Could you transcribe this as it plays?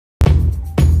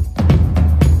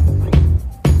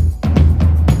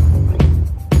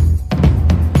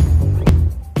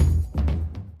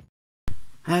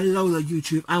Hello there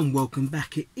YouTube, and welcome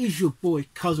back. It is your boy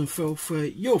Cousin Phil for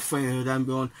your favourite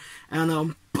Ambion, and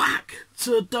I'm back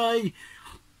today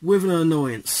with an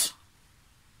annoyance,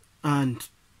 and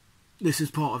this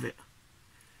is part of it.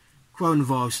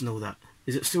 Coronavirus and all that.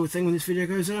 Is it still a thing when this video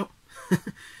goes out? But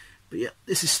yeah,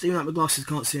 this is steaming out my glasses,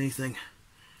 can't see anything.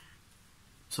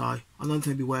 So I don't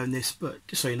think I'll be wearing this, but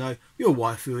just so you know, your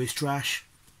waifu is trash.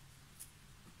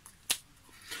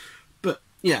 But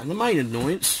yeah, the main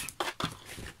annoyance,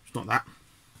 not that,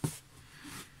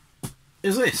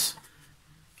 is this.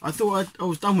 I thought I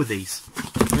was done with these,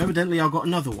 but evidently I got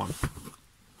another one.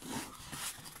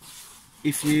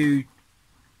 If you're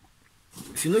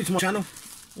new to my channel,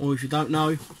 or if you don't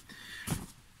know,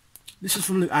 this is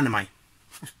from Loot Anime.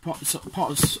 It's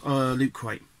part of Loot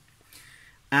Crate,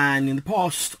 and in the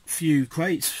past few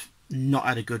crates, not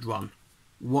had a good run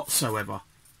whatsoever.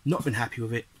 Not been happy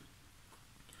with it.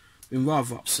 Been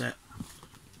rather upset.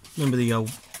 Remember the old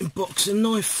unboxing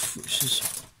knife, which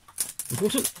is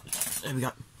important. There we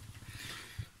go.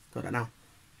 Got that now.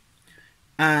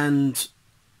 And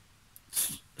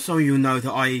some of you know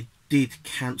that I did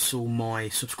cancel my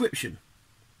subscription.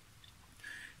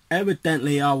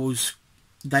 Evidently,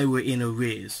 they were in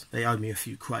arrears. They owed me a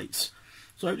few crates.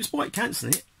 So despite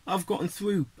cancelling it, I've gotten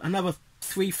through another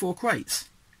 3-4 crates.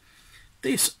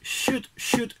 This should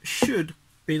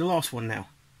be the last one now.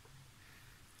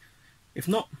 If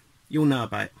not, you'll know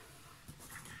about it.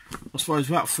 I suppose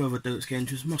without further ado, let's get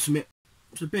into this. Must admit,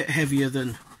 it's a bit heavier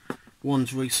than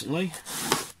ones recently.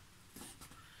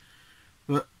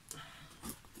 But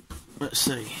let's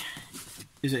see.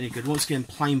 Is it any good? Once again,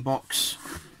 plain box.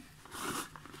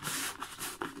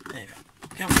 There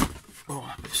we go.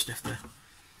 Oh, a bit stiff there.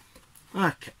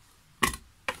 Okay.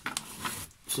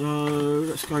 So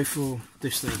let's go for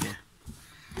this thing here.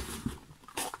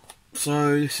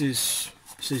 So this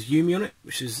says Yumi on it,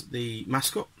 which is the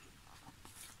mascot.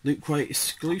 Loot Crate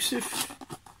exclusive.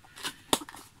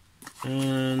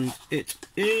 And it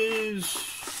is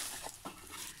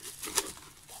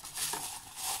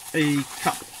a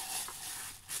cup.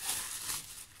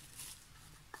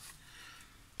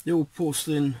 Little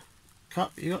porcelain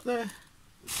cup you got there.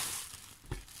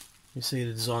 You see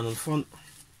the design on the front.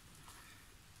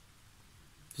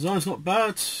 Design's not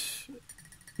bad.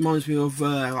 Reminds me of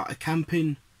like a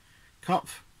camping cup,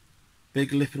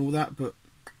 big lip and all that, but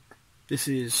this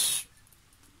is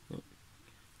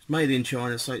it's made in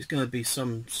China, so it's going to be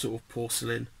some sort of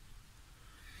porcelain,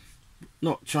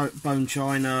 not bone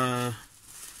china,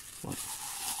 like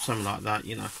something like that,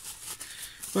 you know.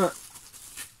 But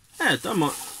yeah,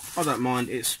 I don't mind.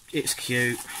 It's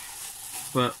cute,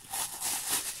 but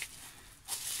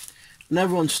I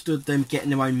never understood them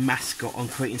getting their own mascot on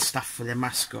creating stuff for their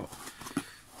mascot.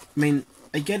 I mean,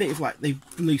 I get it if like they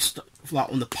release stuff like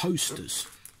on the posters,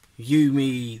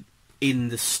 Yumi in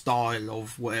the style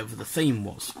of whatever the theme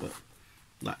was, but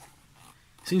like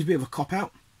it seems a bit of a cop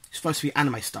out. It's supposed to be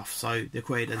anime stuff, so they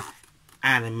created an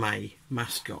anime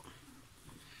mascot.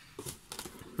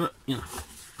 But you know,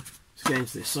 let's get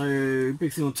into this. So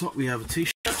big thing on top, we have a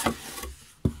t-shirt.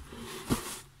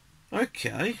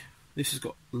 Okay, this has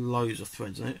got loads of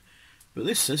threads in it, but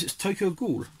this says it's Tokyo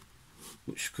Ghoul,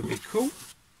 which could be cool.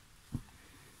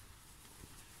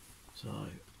 So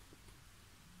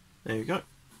there you go.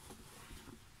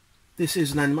 This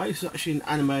is an anime. It's actually an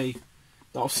anime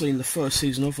that I've seen the first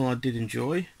season of and I did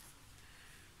enjoy.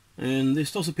 And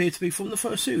this does appear to be from the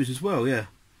first series as well, yeah.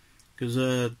 Because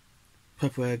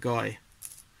purple hair guy.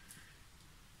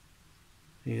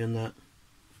 Even that.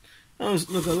 Oh,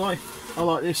 look, I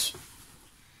like this.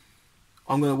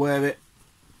 I'm going to wear it.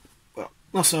 Well,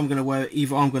 not say I'm going to wear it.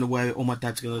 Either I'm going to wear it or my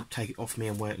dad's going to take it off me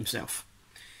and wear it himself.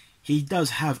 He does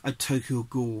have a Tokyo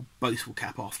Ghoul baseball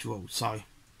cap after all, so,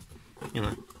 you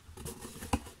know.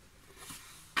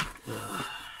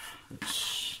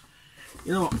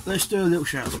 You know what, let's do a little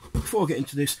shout out before I get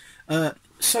into this.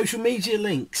 Social media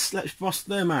links, let's bust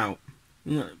them out.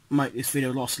 You know, make this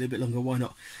video last a little bit longer, why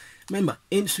not? Remember,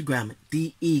 Instagram,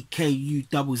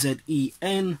 DEKUZZEN,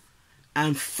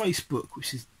 and Facebook,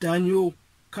 which is Daniel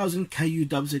Cousin,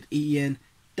 KUZZEN,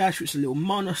 dash, which is a little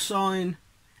minus sign,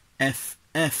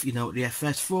 FF, you know what the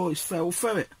FS for, is fell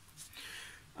through it.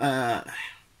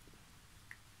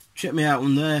 Check me out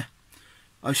on there.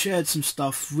 I shared some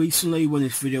stuff recently when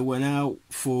this video went out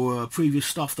for previous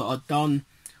stuff that I'd done,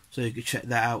 so you could check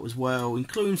that out as well,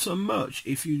 including some merch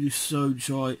if you so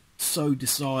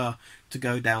desire to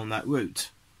go down that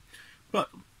route. But,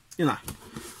 you know,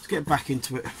 let's get back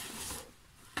into it.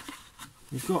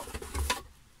 We've got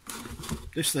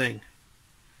this thing,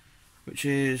 which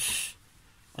is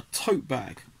a tote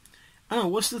bag. Oh,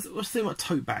 what's the thing about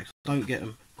tote bags? I don't get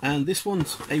them. And this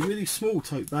one's a really small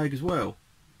tote bag as well.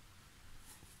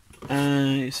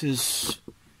 It says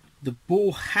the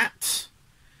Ball Hat.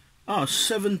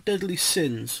 7 Deadly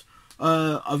Sins.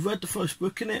 I've read the first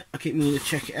book in it. I keep meaning to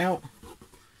check it out.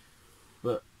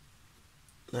 But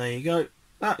there you go.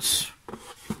 That's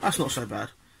not so bad.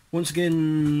 Once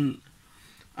again,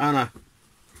 I don't know.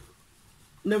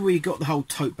 Never really got the whole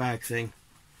tote bag thing.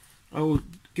 Oh,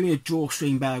 give me a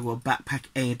drawstring bag or a backpack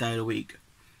any day of the week.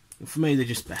 And for me, they're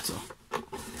just better.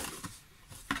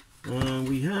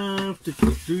 We have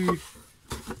to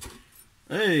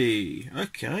Hey,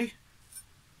 okay.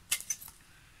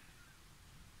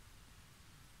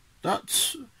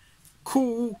 That's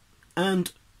cool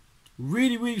and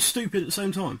really, really stupid at the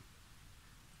same time.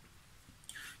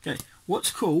 Okay,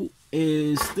 what's cool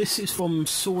is this is from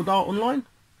Sword Art Online,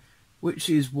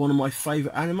 which is one of my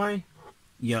favourite anime.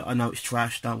 Yeah, I know it's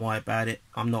trash, don't worry about it.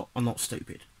 I'm not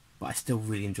stupid, but I still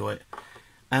really enjoy it.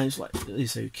 And it's like,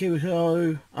 there's a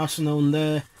Kirito, Asuna on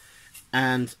there,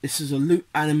 and this is a Loot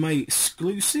Anime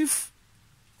exclusive,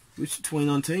 which is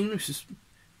 2019, which is,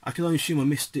 I can only assume I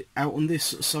missed it out on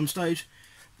this at some stage.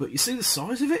 But you see the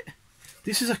size of it?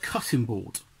 This is a cutting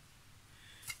board.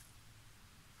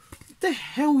 What the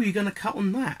hell are you going to cut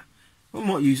on that? I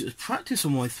might use it as practice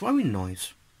on my throwing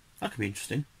knives. That could be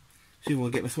interesting. See if I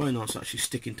can get my throwing knives to actually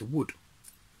stick into wood.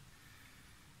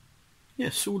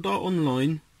 Yeah, Sword Art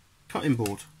Online cutting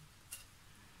board.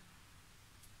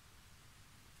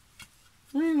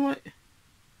 I mean, like,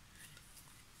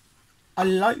 I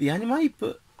like the anime,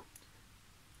 but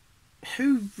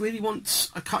who really wants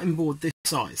a cutting board this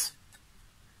size?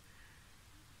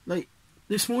 Like,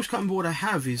 the smallest cutting board I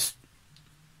have is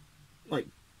like,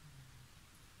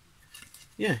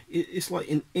 yeah, it's like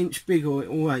an inch big,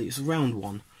 or it's a round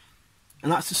one,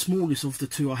 and that's the smallest of the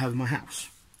two I have in my house.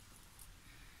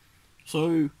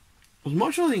 So as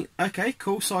much as I think, okay,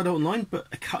 cool, Sword Art Online, but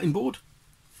a cutting board,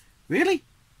 really?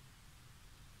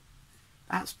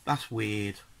 That's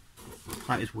weird.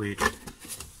 That is weird.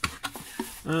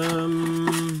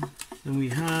 Then we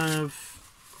have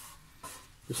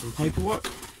some paperwork.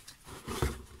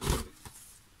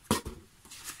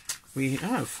 We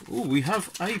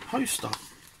have a poster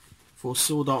for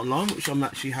Sword Art Online, which I'm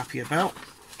actually happy about.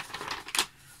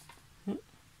 Yeah,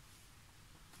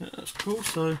 that's cool.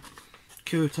 So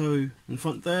Kirito in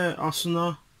front there,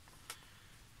 Asuna,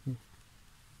 and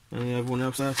everyone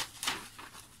else there.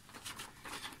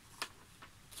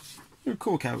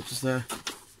 Cool characters there,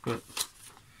 but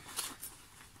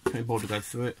can't bother to go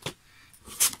through it.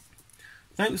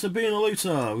 Thanks for being a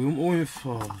looter. We want more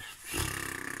info,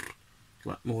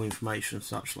 like more information and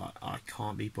such. Like, I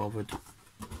can't be bothered.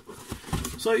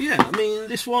 So yeah, I mean,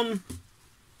 this one,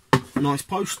 nice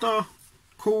poster,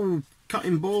 cool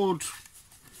cutting board,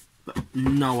 but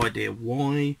no idea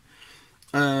why.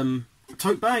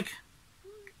 Tote bag.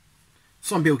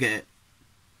 Some people get it.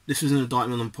 This was an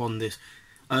indictment upon this.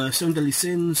 7 Deadly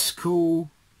Sins, cool.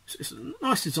 It's a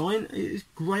nice design. It's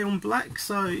grey on black,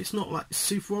 so it's not like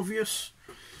super obvious.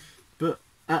 But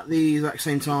at the exact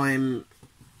same time,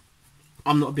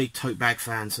 I'm not a big tote bag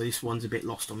fan, so this one's a bit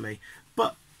lost on me.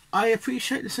 But I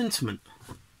appreciate the sentiment.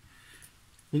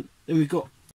 And then we've got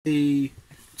the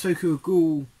Tokyo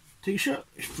Ghoul t-shirt.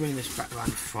 Let's bring this back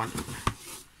around the front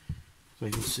so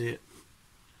you can see it.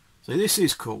 So this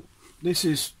is cool. This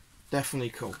is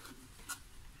definitely cool.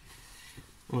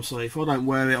 Honestly, if I don't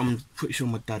wear it, I'm pretty sure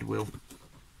my dad will.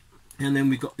 And then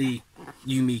we've got the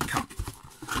Yumi cup,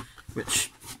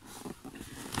 which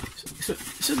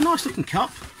it's a nice looking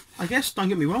cup, I guess, don't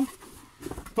get me wrong.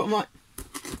 But I'm like,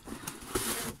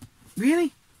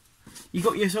 really? You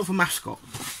got yourself a mascot,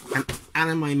 an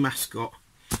anime mascot,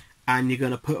 and you're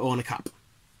going to put on a cup?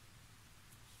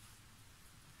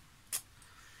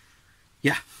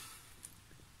 Yeah.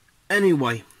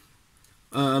 Anyway.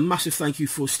 Massive thank you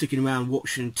for sticking around,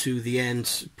 watching to the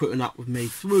end, putting up with me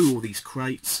through all these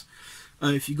crates.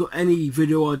 If you've got any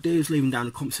video ideas, leave them down in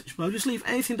the comment section below. Just leave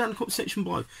anything down in the comment section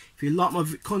below. If you like my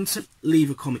content,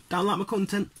 leave a comment. Don't like my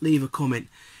content, leave a comment.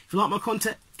 If you like my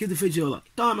content, give the video a like.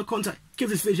 Don't like my content, give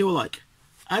this video a like.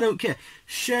 I don't care.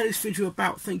 Share this video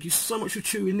about. Thank you so much for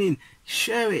tuning in.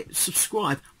 Share it,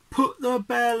 subscribe, put the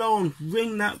bell on,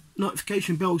 ring that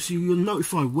notification bell so you're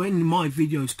notified when my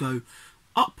videos go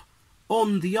up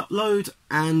on the upload,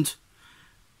 and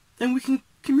then we can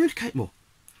communicate more.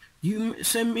 You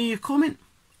send me a comment,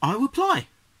 I reply.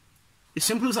 It's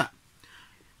simple as that.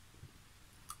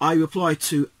 I reply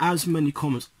to as many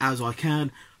comments as I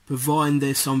can, providing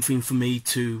there's something for me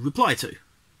to reply to.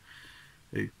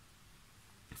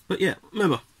 But yeah,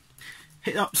 remember,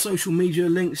 hit up social media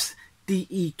links,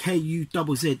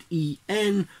 DEKUZZEN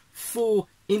for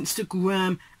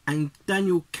Instagram and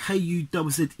Daniel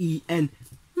KUZZEN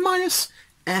minus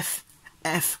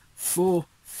FF4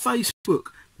 Facebook.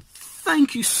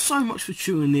 Thank you so much for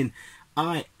tuning in.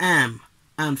 I am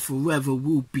and forever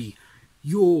will be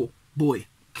your boy,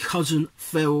 Cousin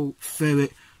Feral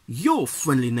Ferret, your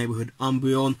friendly neighbourhood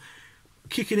Umbreon,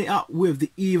 kicking it up with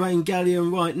the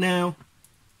Evangelion right now.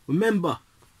 Remember,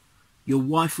 your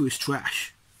waifu is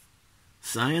trash.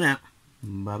 Signing out.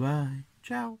 Bye bye.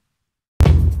 Ciao.